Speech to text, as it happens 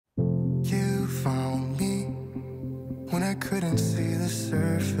found me when I couldn't see the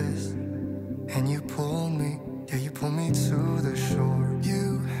surface, and you pulled me, yeah, you pulled me to the shore.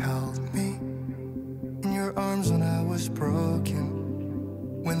 You held me in your arms when I was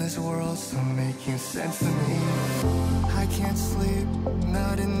broken, when this world's still making sense to me. I can't sleep,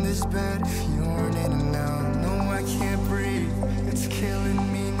 not in this bed if you aren't in and out. No, I can't breathe, it's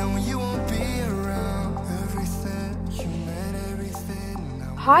killing me. No, you won't be around. Everything you meant, everything.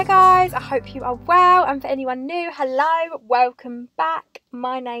 Hi guys, I hope you are well, and for anyone new, hello, welcome back.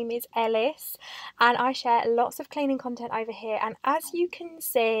 My name is Ellis and I share lots of cleaning content over here, and as you can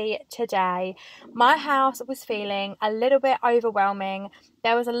see today, my house was feeling a little bit overwhelming.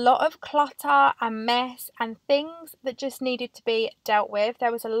 There was a lot of clutter and mess and things that just needed to be dealt with.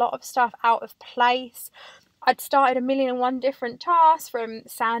 There was a lot of stuff out of place. I'd started a million and one different tasks, from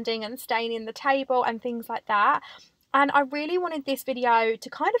sanding and staining the table and things like that. And I really wanted this video to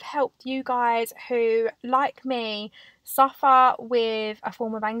kind of help you guys who, like me, suffer with a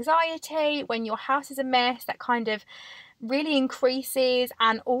form of anxiety when your house is a mess that kind of really increases,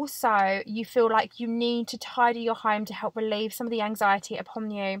 and also you feel like you need to tidy your home to help relieve some of the anxiety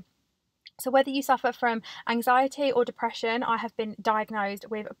upon you. So whether you suffer from anxiety or depression, I have been diagnosed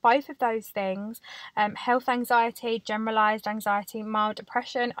with both of those things. Health anxiety, generalised anxiety, mild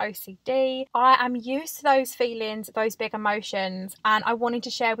depression, OCD. I am used to those feelings, those big emotions, and I wanted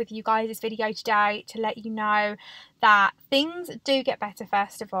to share with you guys this video today to let you know that things do get better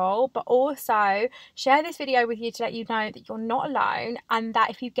first of all, but also share this video with you to let you know that you're not alone, and that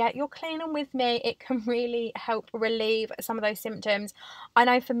if you get your cleaning with me, it can really help relieve some of those symptoms. I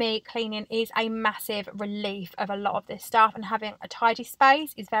know for me, cleaning is a massive relief of a lot of this stuff, and having a tidy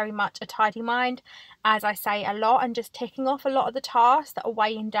space is very much a tidy mind, as I say a lot, and just ticking off a lot of the tasks that are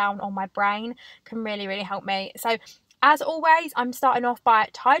weighing down on my brain can really help me. So as always, I'm starting off by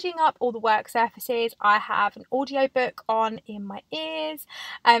tidying up all the work surfaces. I have an audiobook on in my ears,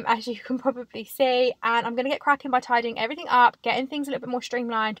 as you can probably see, and I'm going to get cracking by tidying everything up, getting things a little bit more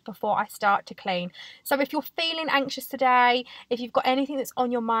streamlined before I start to clean. So if you're feeling anxious today, if you've got anything that's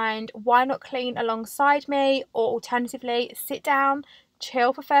on your mind, why not clean alongside me, or alternatively sit down,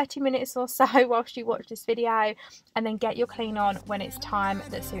 chill for 30 minutes or so whilst you watch this video, and then get your clean on when it's time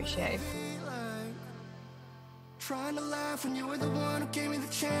that suits you. Trying to laugh when you were the one who gave me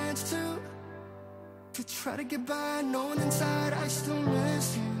the chance to try to get by, knowing inside I still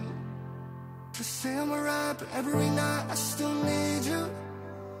miss you. To say I'm alright, but every night I still need you.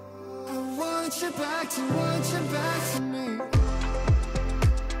 I want you back to me.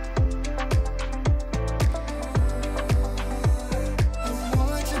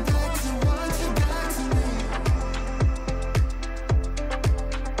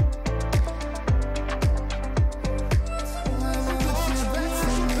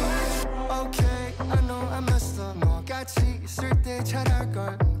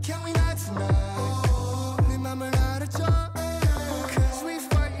 Can we not tonight? 내 맘을 알아줘. Cause we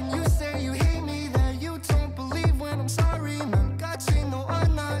fight and you say you hate me, that you don't believe when I'm sorry. 난 같이 너와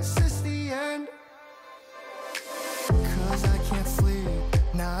나 since the end. Cause I can't sleep,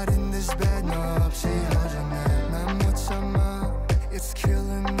 not in this bed. 너 없이 허전해, 난 못 참아. It's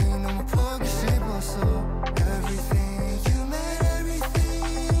killing me, 너무 보기 싶어서. Everything you meant,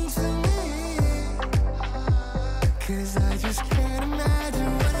 everything to me. Cause I just can't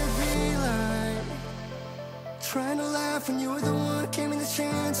imagine what it'd be like. Trying to laugh when you were the one who gave me the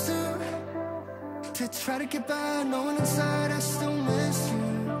chance to try to get by, knowing inside I still miss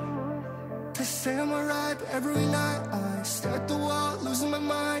you. To say I'm alright, but every night I stare at the wall, losing my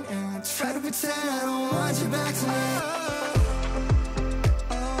mind, and try to pretend I don't want you back to me.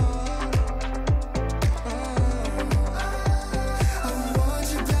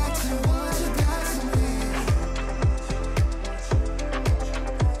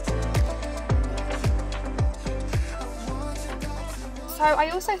 So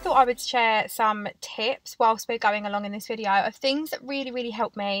I also thought I would share some tips whilst we're going along in this video of things that really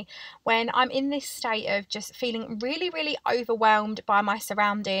help me when I'm in this state of just feeling really overwhelmed by my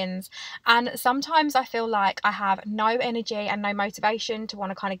surroundings. And sometimes I feel like I have no energy and no motivation to want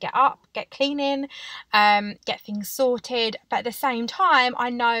to kind of get up, get cleaning, get things sorted. But at the same time,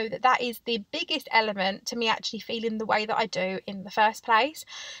 I know that that is the biggest element to me actually feeling the way that I do in the first place.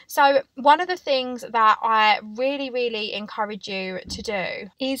 So one of the things that I really encourage you to do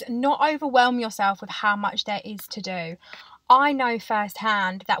is not overwhelm yourself with how much there is to do. I know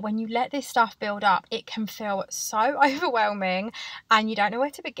firsthand that when you let this stuff build up, it can feel so overwhelming and you don't know where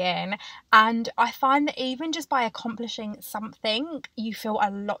to begin. And I find that even just by accomplishing something, you feel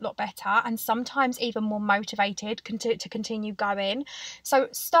a lot better, and sometimes even more motivated to continue going. So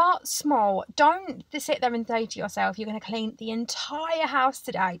start small. Don't sit there and say to yourself, you're going to clean the entire house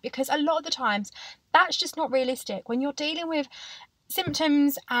today, because a lot of the times that's just not realistic. When you're dealing with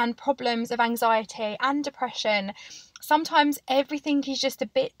symptoms and problems of anxiety and depression, sometimes everything is just a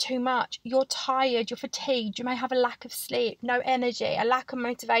bit too much. You're tired, you're fatigued, you may have a lack of sleep, no energy, a lack of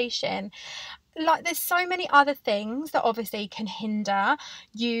motivation. Like, there's so many other things that obviously can hinder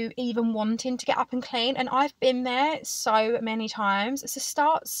you even wanting to get up and clean, and I've been there so many times. So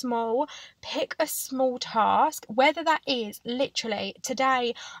start small, pick a small task, whether that is literally,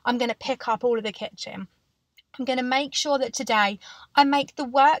 today I'm going to pick up all of the kitchen. I'm going to make sure that today I make the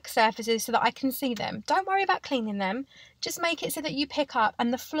work surfaces so that I can see them. Don't worry about cleaning them. Just make it so that you pick up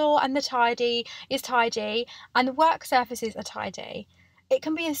and the floor and the tidy is tidy and the work surfaces are tidy. It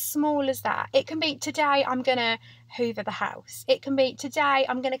can be as small as that. It can be, today I'm going to hoover the house. It can be, today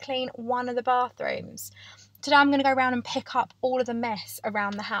I'm going to clean one of the bathrooms. Today I'm going to go around and pick up all of the mess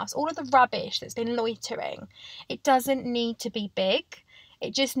around the house, all of the rubbish that's been loitering. It doesn't need to be big.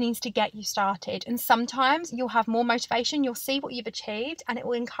 It just needs to get you started. And sometimes you'll have more motivation, you'll see what you've achieved, and it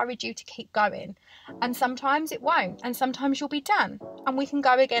will encourage you to keep going. And sometimes it won't, and sometimes you'll be done, and we can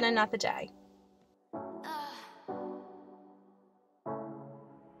go again another day.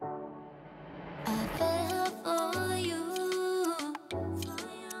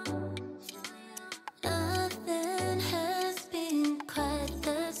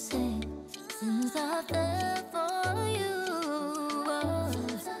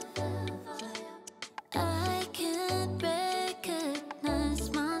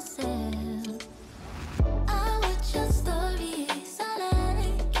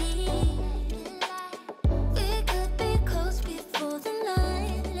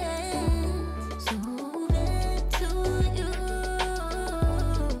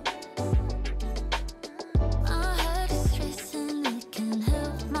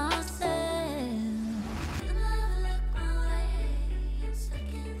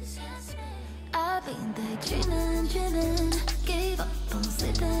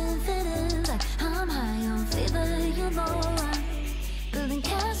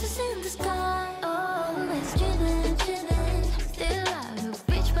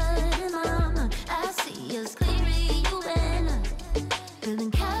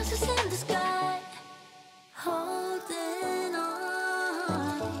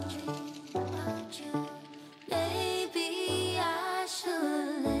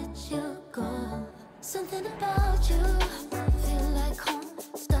 Something about you feel like home,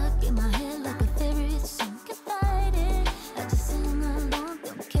 stuck in my head like a favorite song. Can't fight it, I just sing along,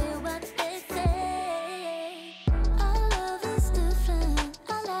 don't care what they say. Our love is different,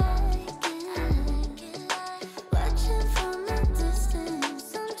 I like it. Watching from a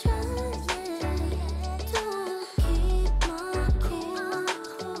distance, I'm trying to keep my cool.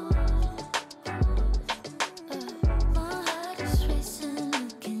 My heart is racing, I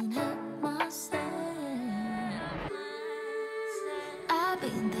can't help myself. I've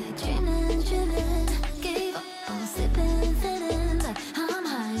been there dreaming, gave up on sleeping, feeling like I'm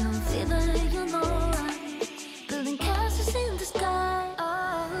high on fever, you know I'm building castles in the sky.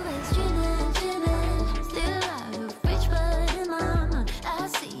 Always dreaming, still I will reach, but in my mind I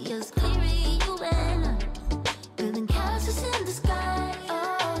see us clearly, you and I, building castles in the sky.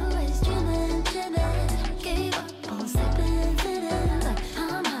 Always dreaming, gave up on sleeping, feeling like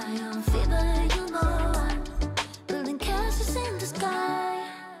I'm high on fever, you know I'm building castles in the sky.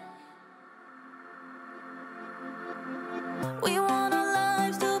 We want our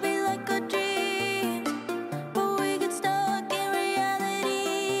lives to be like a dream, but we get stuck in reality.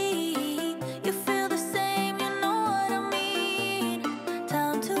 You feel the same, you know what I mean.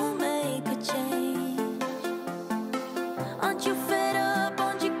 Time to make a change. Aren't you fed up?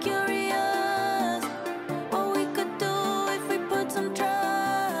 Aren't you curious? What we could do if we put some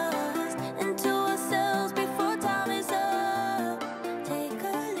trust into ourselves before time is up. Take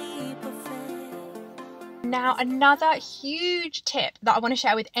a leap of faith. Now, another huge tip that I want to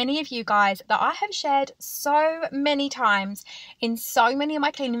share with any of you guys that I have shared so many times in so many of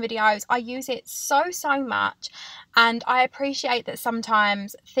my cleaning videos. I use it so much, And I appreciate that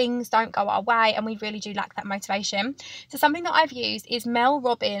sometimes things don't go our way and we really do lack that motivation. So something that I've used is Mel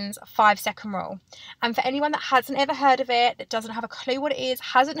Robbins' 5-second rule. And for anyone that hasn't ever heard of it, that doesn't have a clue what it is,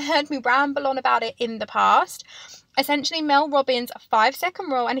 hasn't heard me ramble on about it in the past, essentially Mel Robbins' 5-second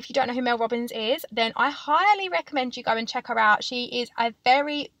rule, and if you don't know who Mel Robbins is, then I highly recommend you go and check her out. She is a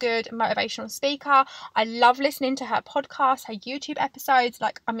very good motivational speaker. I love listening to her podcast, her YouTube episodes,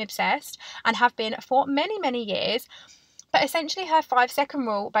 like I'm obsessed, and have been for many, many years. But essentially her 5-second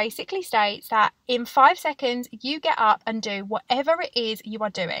rule basically states that in 5 seconds you get up and do whatever it is you are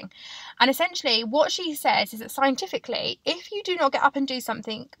doing. And essentially what she says is that scientifically, if you do not get up and do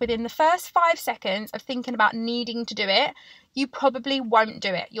something within the first 5 seconds of thinking about needing to do it, you probably won't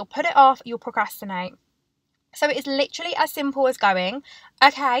do it. You'll put it off, you'll procrastinate. So it is literally as simple as going,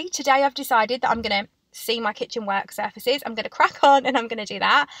 okay, today I've decided that I'm going to see my kitchen work surfaces, I'm going to crack on and I'm going to do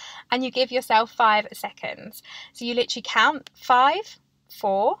that, and you give yourself 5 seconds. So you literally count 5,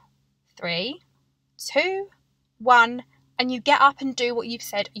 4, 3, 2, 1, and you get up and do what you've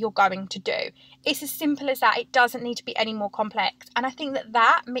said you're going to do. It's as simple as that. It doesn't need to be any more complex, and I think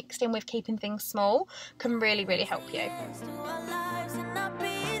that mixed in with keeping things small can really, really help you.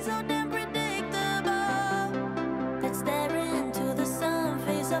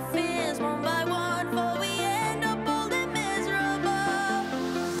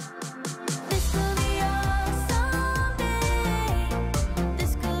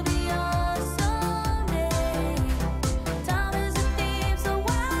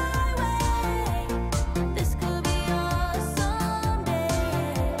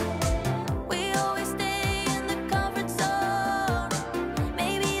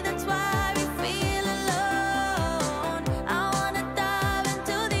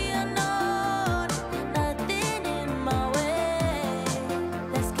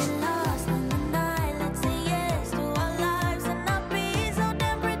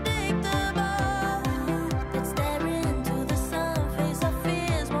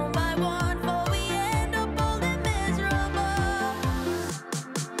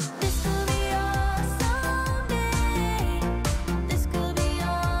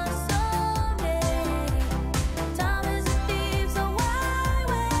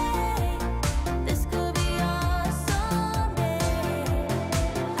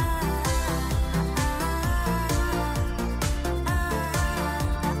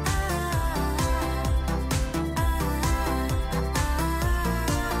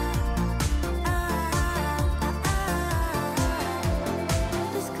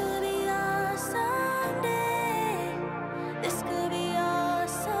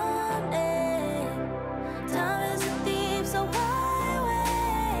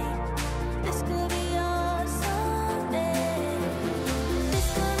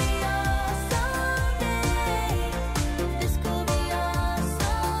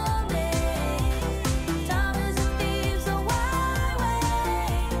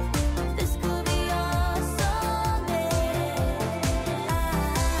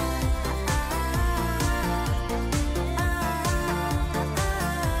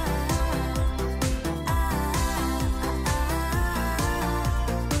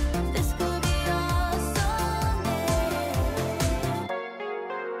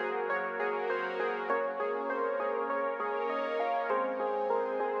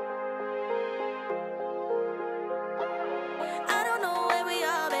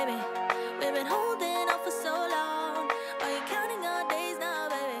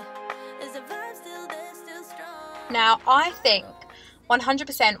 Now, I think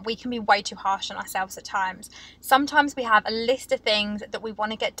 100% we can be way too harsh on ourselves at times. Sometimes we have a list of things that we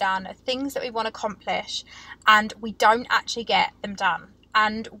want to get done, things that we want to accomplish, and we don't actually get them done.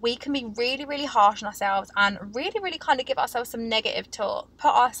 And we can be really, really harsh on ourselves and really, really kind of give ourselves some negative talk,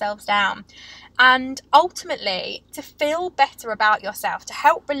 put ourselves down. And ultimately, to feel better about yourself, to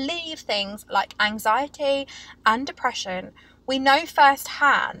help relieve things like anxiety and depression, we know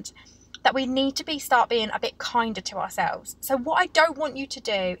firsthand that we need to start being a bit kinder to ourselves. So what I don't want you to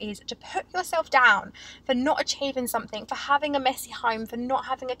do is to put yourself down for not achieving something, for having a messy home, for not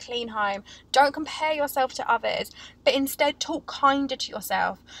having a clean home. Don't compare yourself to others, but instead talk kinder to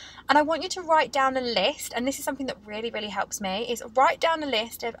yourself. And I want you to write down a list, and this is something that really, really helps me, is write down a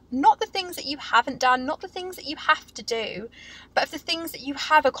list of not the things that you haven't done, not the things that you have to do, but of the things that you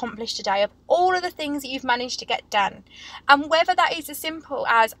have accomplished today, of all of the things that you've managed to get done. And whether that is as simple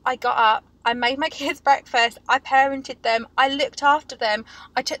as I got up, I made my kids breakfast, I parented them, I looked after them,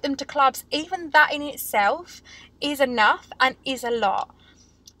 I took them to clubs, even that in itself is enough and is a lot.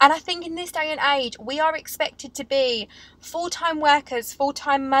 And I think in this day and age, we are expected to be full-time workers,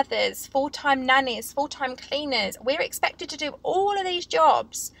 full-time mothers, full-time nannies, full-time cleaners. We're expected to do all of these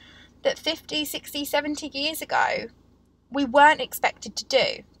jobs that 50, 60, 70 years ago, we weren't expected to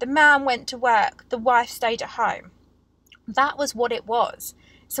do. The man went to work, the wife stayed at home. That was what it was.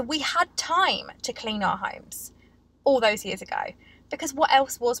 So we had time to clean our homes all those years ago. Because what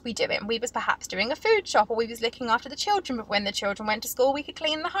else was we doing? We was perhaps doing a food shop, or we was looking after the children. But when the children went to school, we could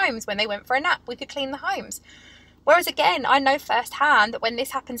clean the homes. When they went for a nap, we could clean the homes. Whereas again, I know firsthand that when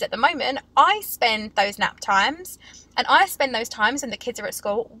this happens at the moment, I spend those nap times, and I spend those times when the kids are at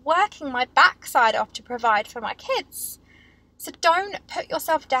school working my backside off to provide for my kids. So don't put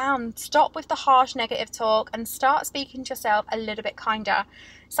yourself down. Stop with the harsh negative talk and start speaking to yourself a little bit kinder.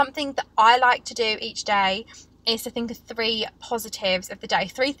 Something that I like to do each day is to think of 3 positives of the day,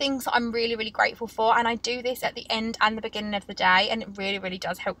 3 things that I'm really, really grateful for. And I do this at the end and the beginning of the day, and it really, really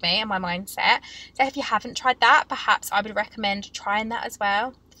does help me and my mindset. So if you haven't tried that, perhaps I would recommend trying that as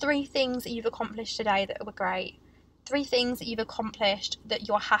well. 3 things that you've accomplished today that were great. 3 things that you've accomplished that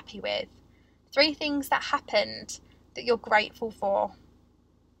you're happy with. 3 things that happened that you're grateful for.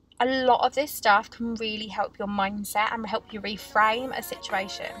 A lot of this stuff can really help your mindset and help you reframe a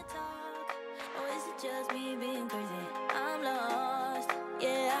situation. Just me being crazy, I'm lost.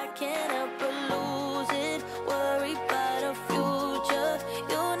 Yeah, I can't help but lose it. Worry about a future.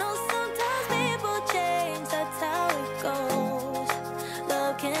 You know, sometimes people change, that's how it goes.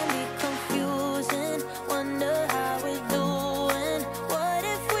 Love can be confusing, wonder how we're doing. What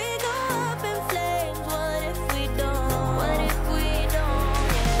if we go up in flames? What if we don't? What if we don't?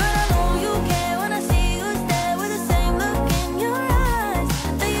 Yeah. But I know you care when I see you stare with the same look in your eyes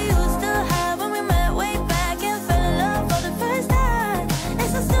that you used to have when we met way back and fell in love for the first time.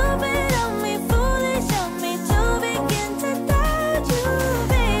 It's so stupid of me, foolish of me to begin to doubt you,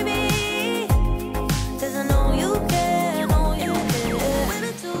 baby. 'Cause I know you care, know you care. We've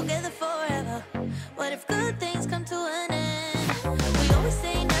been together forever. What if good things come to an end? We always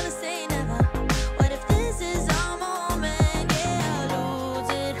say never. What if this is our moment? Yeah, I'll lose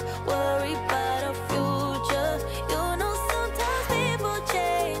it. Worry about our future. You know, sometimes people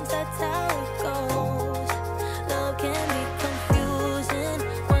change, that's how it goes. Love can be confusing,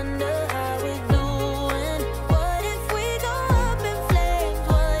 wonder how we're doing. What if we go up in flames?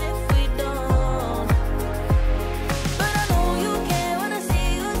 What if we don't? But I know you care when I see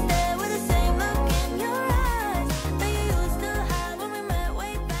you stare with the same look in your eyes that you used to have when we met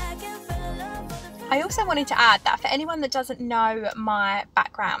way back and fell in love for the first. I also wanted to add that for anyone that doesn't know my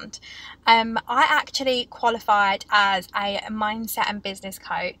background, I actually qualified as a mindset and business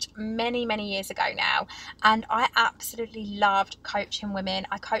coach many, many years ago now, and I absolutely loved coaching women.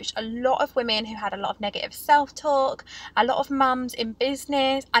 I coached a lot of women who had a lot of negative self-talk, a lot of mums in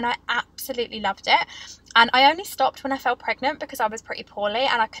business, and I absolutely loved it. And I only stopped when I fell pregnant because I was pretty poorly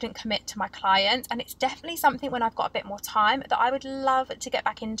and I couldn't commit to my clients. And it's definitely something when I've got a bit more time that I would love to get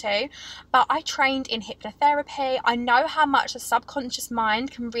back into. But I trained in hypnotherapy. I know how much the subconscious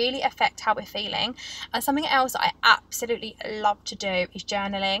mind can really affect how we're feeling. And something else that I absolutely love to do is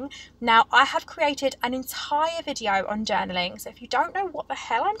journaling. Now, I have created an entire video on journaling. So if you don't know what the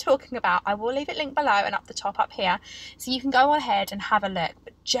hell I'm talking about, I will leave it linked below and up the top up here. So you can go ahead and have a look.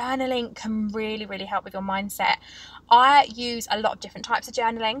 But journaling can really, really help with your mindset. I use a lot of different types of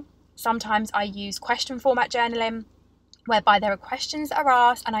journaling. Sometimes I use question format journaling, whereby there are questions that are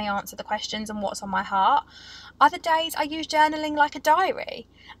asked and I answer the questions and what's on my heart. Other days I use journaling like a diary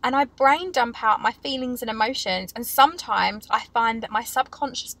and I brain dump out my feelings and emotions, and sometimes I find that my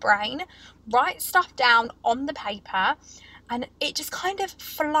subconscious brain writes stuff down on the paper and it just kind of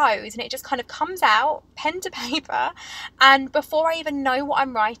flows and it just kind of comes out, pen to paper, and before I even know what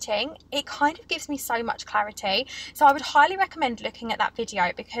I'm writing, it kind of gives me so much clarity. So I would highly recommend looking at that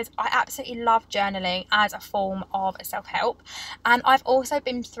video because I absolutely love journaling as a form of self-help. And I've also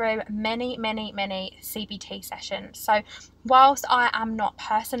been through many, many, many CBT sessions. So whilst I am not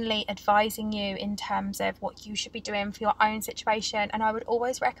personally advising you in terms of what you should be doing for your own situation, and I would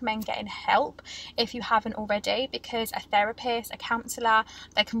always recommend getting help if you haven't already, because a therapist, a counsellor,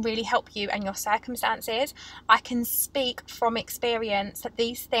 they can really help you and your circumstances. I can speak from experience that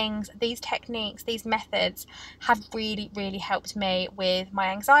these things, these techniques, these methods have really, really helped me with my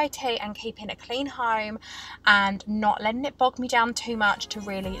anxiety and keeping a clean home and not letting it bog me down too much to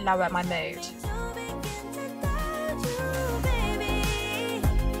really lower my mood.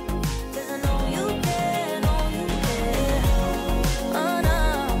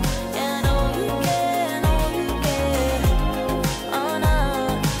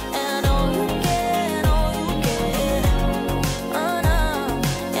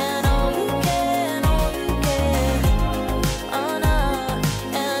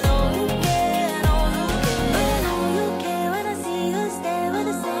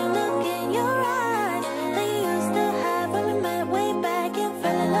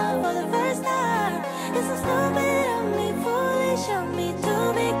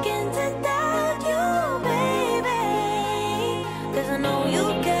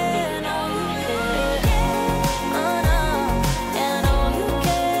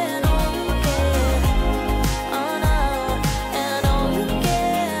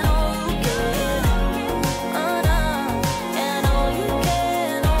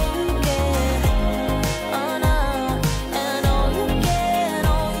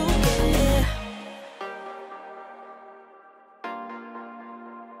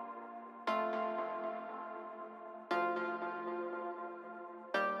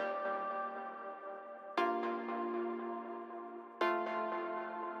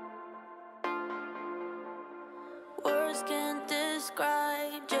 Words can't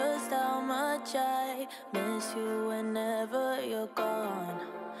describe just how much I miss you whenever you're gone.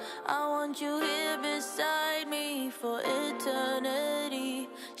 I want you here beside me for eternity,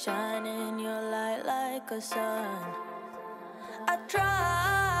 shining your light like a sun. I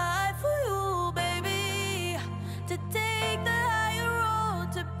try for you, baby, to take the higher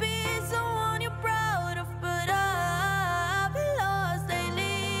road, to be someone you're proud of, but I've been lost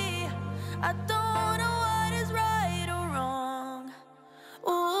lately. I don't know what is right or wrong.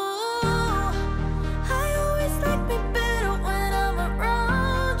 Ooh, I always like me better when I'm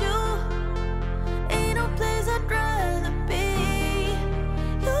around you. Ain't no place I'd rather be.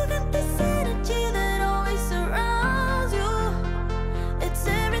 You got this energy that always surrounds you. It's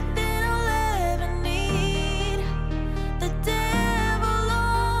everything I'll ever need. The devil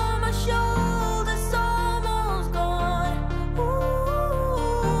on my shoulder's almost gone.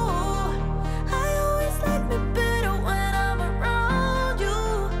 Ooh, I always like me better when I'm around you,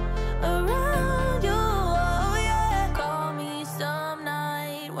 oh yeah. Call me some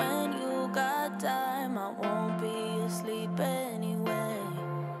night when you got time. I won't be asleep anyway,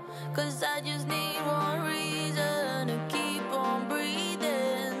 'cause I just need one reason to keep on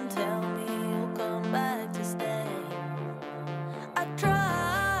breathing. Tell me you'll come back to stay. I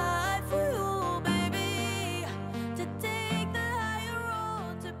try for you, baby, to take the higher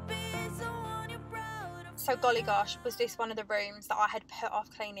road, to be someone you're proud of. So golly gosh, was this one of the rooms that I had put off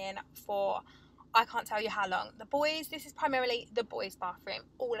cleaning for I can't tell you how long. The boys, this is primarily the boys' bathroom,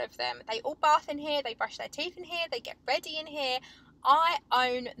 all of them. They all bath in here, they brush their teeth in here, they get ready in here. I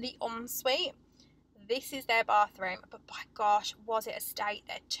own the ensuite. This is their bathroom, but by gosh, was it a state.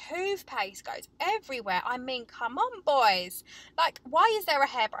 Their toothpaste goes everywhere. I mean, come on, boys. Like, why is there a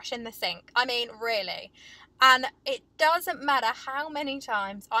hairbrush in the sink? I mean, really. And it doesn't matter how many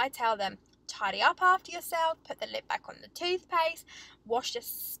times I tell them, tidy up after yourself, put the lid back on the toothpaste, wash the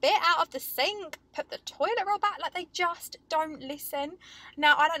spit out of the sink, put the toilet roll back. Like, they just don't listen.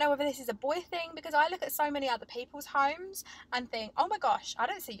 Now, I don't know whether this is a boy thing, because I look at so many other people's homes and think, oh my gosh, I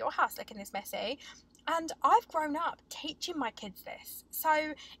don't see your house looking this messy. And I've grown up teaching my kids this.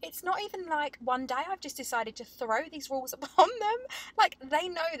 So it's not even like one day I've just decided to throw these rules upon them. Like, they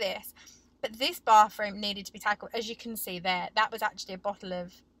know this. But this bathroom needed to be tackled. As you can see there, that was actually a bottle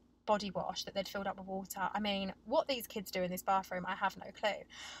of body wash that they'd filled up with water. I mean, what these kids do in this bathroom, I have no clue.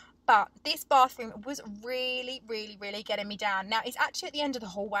 But this bathroom was really, really, really getting me down. Now, it's actually at the end of the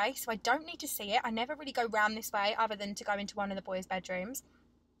hallway, so I don't need to see it. I never really go round this way other than to go into one of the boys' bedrooms.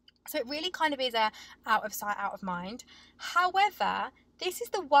 So it really kind of is a out of sight, out of mind. However, this is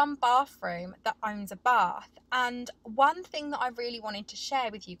the one bathroom that owns a bath. And one thing that I really wanted to share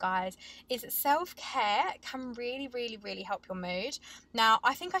with you guys is that self-care can really, really, really help your mood. Now,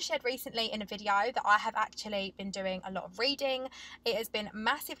 I think I shared recently in a video that I have actually been doing a lot of reading. It has been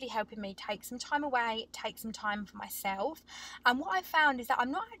massively helping me take some time away, take some time for myself. And what I found is that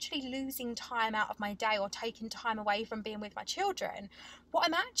I'm not actually losing time out of my day or taking time away from being with my children. What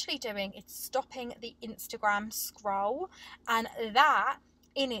I'm actually doing is stopping the Instagram scroll, and that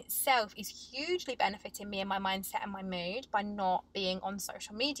in itself is hugely benefiting me and my mindset and my mood by not being on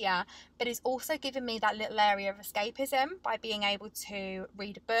social media, but it's also given me that little area of escapism by being able to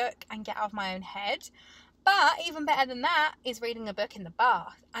read a book and get out of my own head. But even better than that is reading a book in the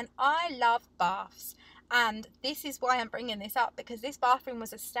bath, and I love baths. And this is why I'm bringing this up, because this bathroom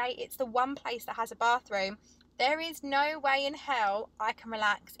was a state. It's the one place that has a bathroom. There is no way in hell I can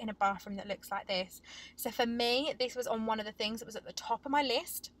relax in a bathroom that looks like this. So for me, this was on one of the things that was at the top of my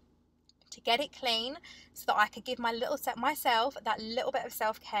list, to get it clean so that I could give myself that little bit of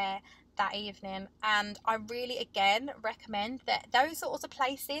self-care that evening. And I really, again, recommend that those sorts of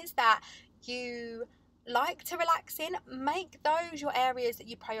places that you like to relax in, make those your areas that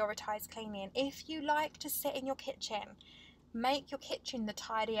you prioritise cleaning. If you like to sit in your kitchen, make your kitchen the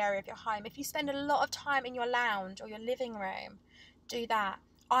tidy area of your home. If you spend a lot of time in your lounge or your living room, do that.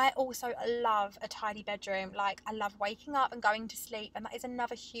 I also love a tidy bedroom. Like, I love waking up and going to sleep, and that is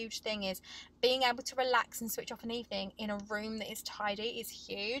another huge thing, is being able to relax and switch off an evening in a room that is tidy is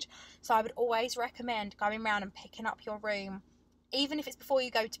huge. So I would always recommend going around and picking up your room, even if it's before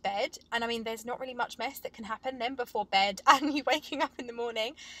you go to bed. And I mean, there's not really much mess that can happen then before bed and you waking up in the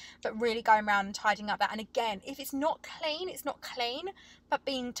morning, but really going around and tidying up that. And again, if it's not clean, it's not clean, but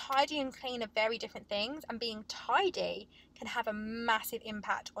being tidy and clean are very different things, and being tidy can have a massive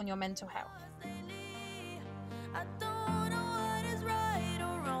impact on your mental health. I don't know what is right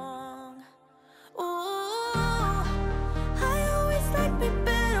or wrong. Ooh, I always like me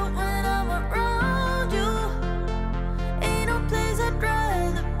better when I'm around you. Ain't no place I'd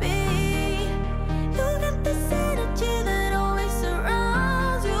rather be. You got this energy that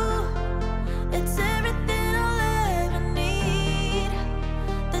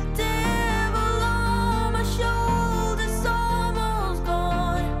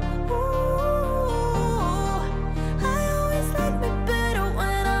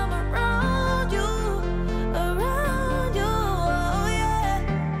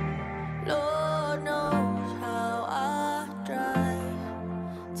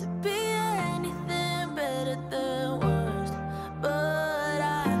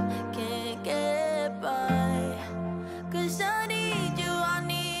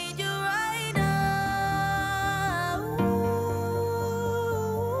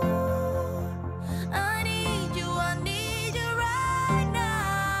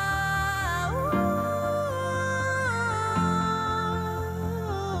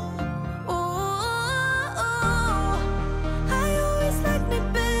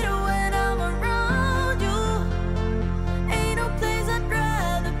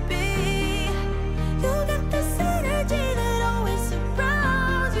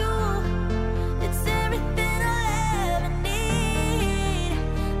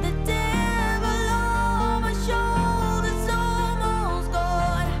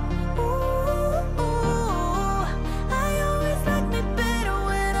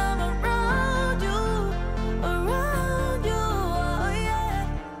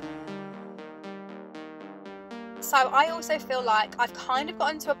So I also feel like I've kind of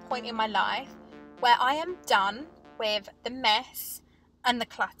gotten to a point in my life where I am done with the mess and the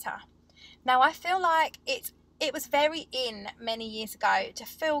clutter. Now I feel like it was very in many years ago to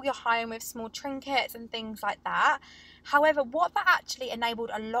fill your home with small trinkets and things like that. However, what that actually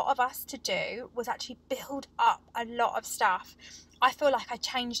enabled a lot of us to do was actually build up a lot of stuff. I feel like I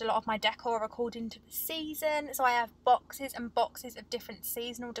changed a lot of my decor according to the season. So I have boxes and boxes of different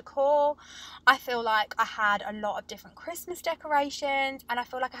seasonal decor. I feel like I had a lot of different Christmas decorations, and I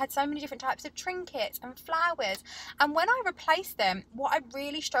feel like I had so many different types of trinkets and flowers. And when I replaced them, what I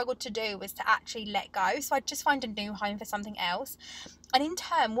really struggled to do was to actually let go. So I'd just find a new home for something else. And in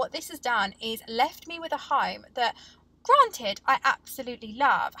turn, what this has done is left me with a home that, granted, I absolutely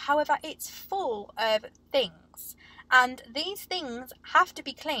love. However, it's full of things. And these things have to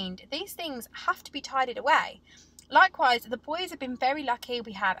be cleaned. These things have to be tidied away. Likewise, the boys have been very lucky.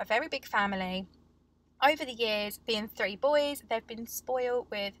 We have a very big family. Over the years, being 3 boys, they've been spoiled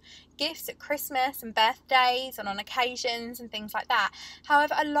with gifts at Christmas and birthdays and on occasions and things like that.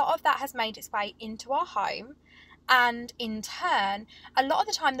 However, a lot of that has made its way into our home. And in turn, a lot of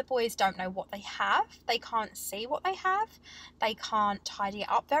the time the boys don't know what they have. They can't see what they have. They can't tidy it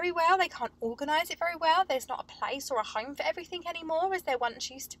up very well. They can't organise it very well. There's not a place or a home for everything anymore as there once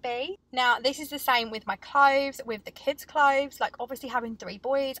used to be. Now, this is the same with my clothes, with the kids' clothes. Like, obviously having 3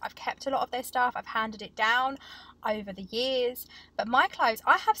 boys, I've kept a lot of their stuff. I've handed it down over the years. But my clothes,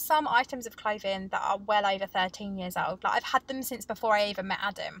 I have some items of clothing that are well over 13 years old. Like, I've had them since before I even met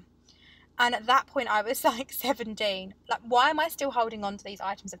Adam. And at that point I was like 17. Like, why am I still holding on to these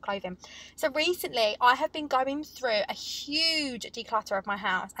items of clothing? So recently I have been going through a huge declutter of my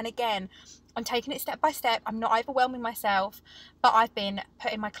house. And again, I'm taking it step by step. I'm not overwhelming myself, but I've been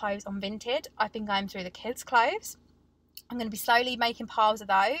putting my clothes on Vinted. I've been going through the kids' clothes. I'm going to be slowly making piles of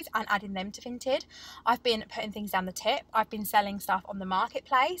those and adding them to Vinted. I've been putting things down the tip. I've been selling stuff on the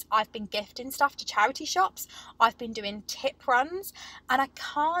marketplace. I've been gifting stuff to charity shops. I've been doing tip runs. And I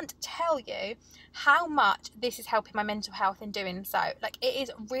can't tell you how much this is helping my mental health in doing so. Like, it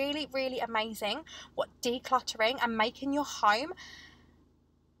is really, really amazing what decluttering and making your home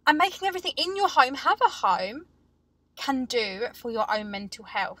and making everything in your home have a home can do for your own mental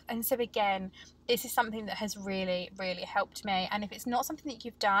health. And so again, this is something that has really, really helped me. And if it's not something that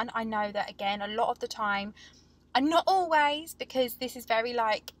you've done, I know that again, a lot of the time, and not always, because this is very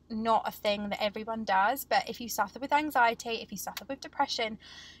like not a thing that everyone does, but if you suffer with anxiety, if you suffer with depression,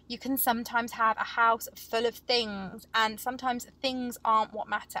 you can sometimes have a house full of things, and sometimes things aren't what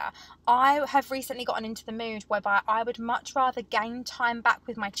matter. I have recently gotten into the mood whereby I would much rather gain time back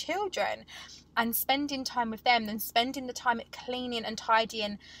with my children and spending time with them than spending the time at cleaning and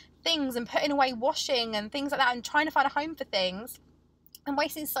tidying things and putting away washing and things like that and trying to find a home for things and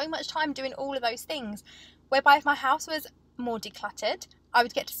wasting so much time doing all of those things. Whereby if my house was more decluttered, I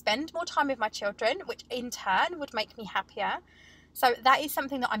would get to spend more time with my children, which in turn would make me happier. So that is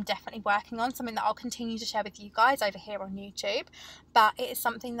something that I'm definitely working on, something that I'll continue to share with you guys over here on YouTube. But it is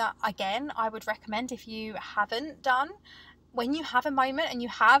something that, again, I would recommend if you haven't done. When you have a moment and you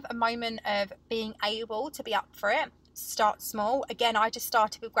have a moment of being able to be up for it, start small. Again, I just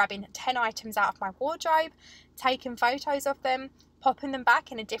started with grabbing 10 items out of my wardrobe, taking photos of them, popping them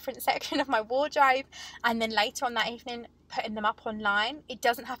back in a different section of my wardrobe, and then later on that evening putting them up online. It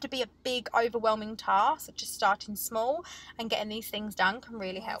doesn't have to be a big overwhelming task. Just starting small and getting these things done can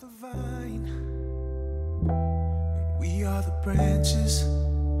really help. We are the branches.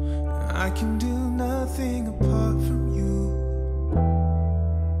 I can do nothing apart from you.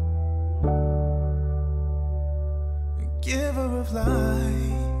 Giver of life,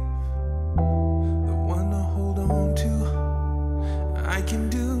 the one to hold on to. I can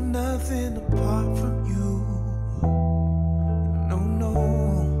do nothing apart from you. No, no.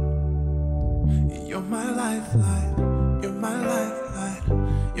 You're my lifeline. You're my lifeline.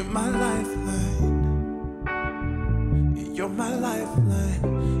 You're my lifeline. You're my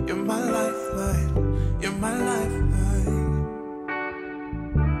lifeline. You're my lifeline. You're my lifeline.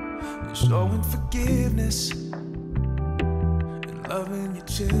 Showing forgiveness and loving your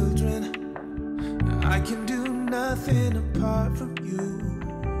children. I can do nothing apart from you.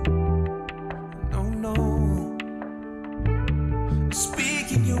 No, no.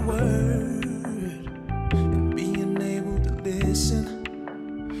 Speaking your word and being able to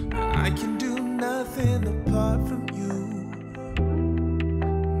listen. I can do nothing apart from you.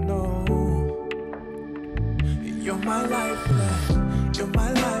 No. You're my lifeline. You're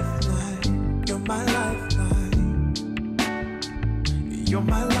my lifeline. You're my lifeline. You're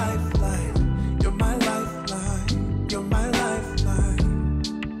my lifeline. You're my lifeline. You're my lifeline.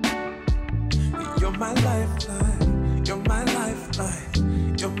 You're my lifeline.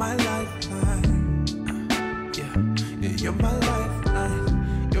 You're my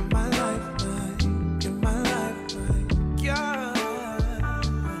lifeline, you're my lifeline, you're my lifeline, yeah.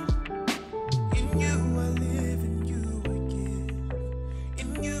 In you I live, in you I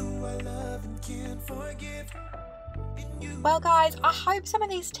give, in you I love and can't forgive. Well guys, I hope some of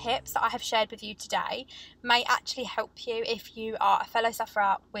these tips that I have shared with you today may actually help you if you are a fellow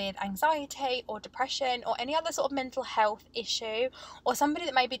sufferer with anxiety or depression or any other sort of mental health issue, or somebody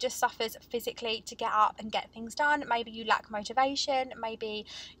that maybe just suffers physically to get up and get things done. Maybe you lack motivation, maybe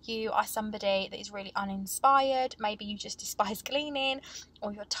you are somebody that is really uninspired, maybe you just despise cleaning,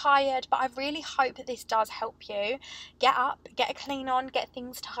 or you're tired. But I really hope that this does help you get up, get a clean on, get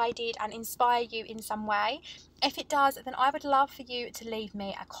things tidied and inspire you in some way. If it does, then I would love for you to leave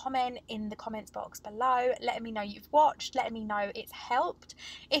me a comment in the comments box below, letting me know you've watched, letting me know it's helped.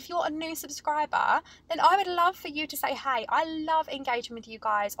 If you're a new subscriber, then I would love for you to say hey. I love engaging with you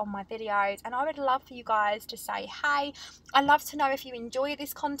guys on my videos, and I would love for you guys to say hey. I love to know if you enjoy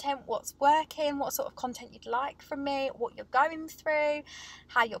this content, what's working, what sort of content you'd like from me, what you're going through,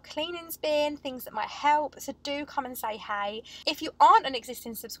 how your cleaning's been, things that might help. So do come and say hey. If you aren't an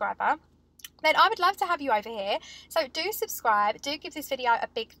existing subscriber, then I would love to have you over here. So do subscribe, do give this video a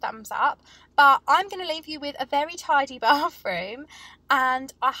big thumbs up. But I'm going to leave you with a very tidy bathroom,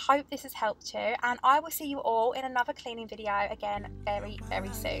 and I hope this has helped you, and I will see you all in another cleaning video again very,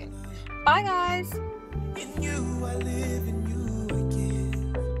 very soon. Bye guys. In you I live, in you I give,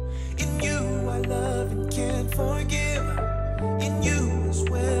 in you I love and can't forgive, in you is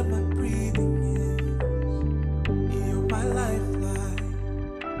where